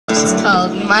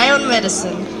called My Own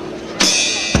Medicine.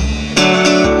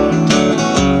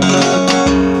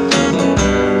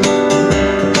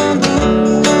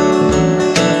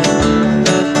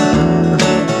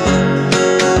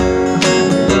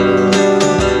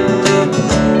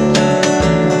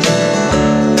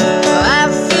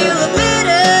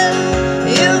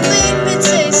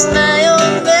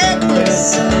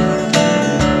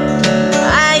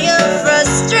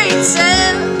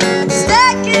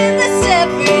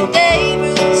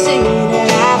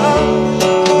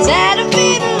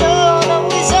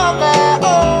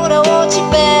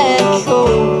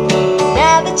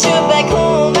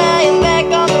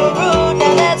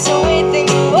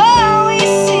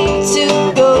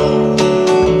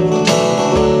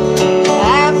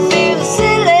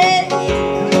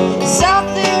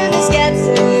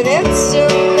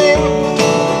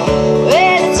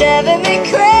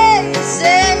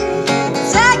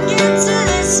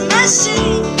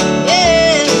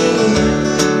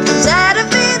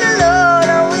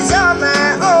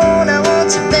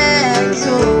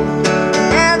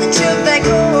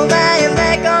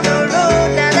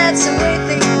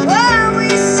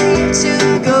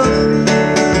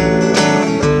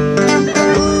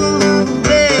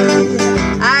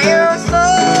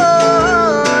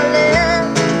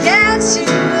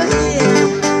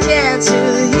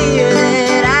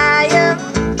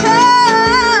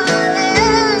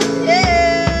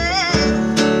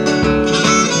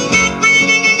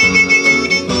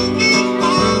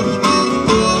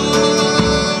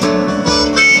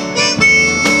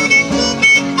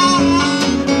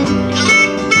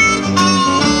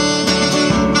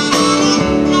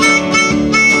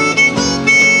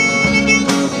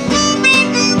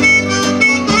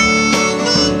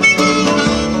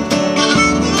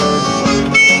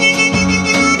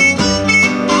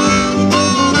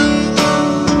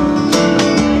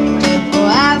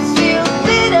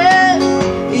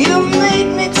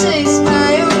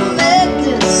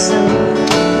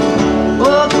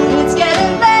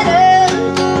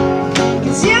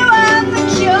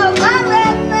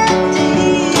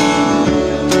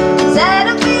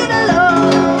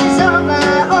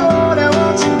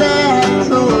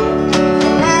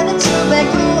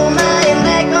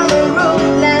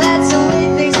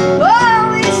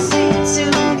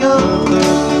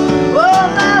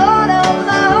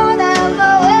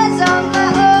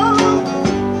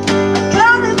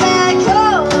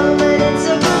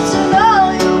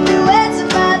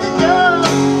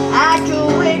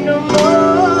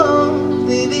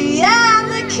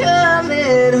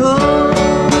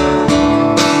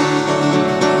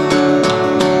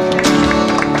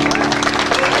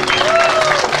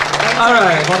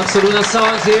 Alright, one of Soluna's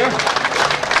songs here.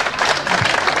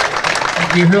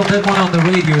 You heard that one on the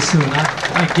radio soon,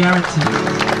 I guarantee you.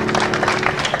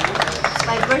 It's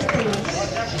my birthday.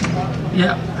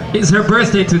 Yeah, it's her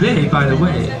birthday today, by the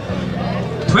way.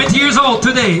 20 years old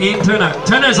today in Tønder.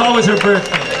 Tønder is always her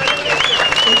birthday.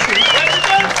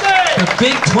 The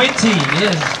big 20,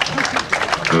 yes.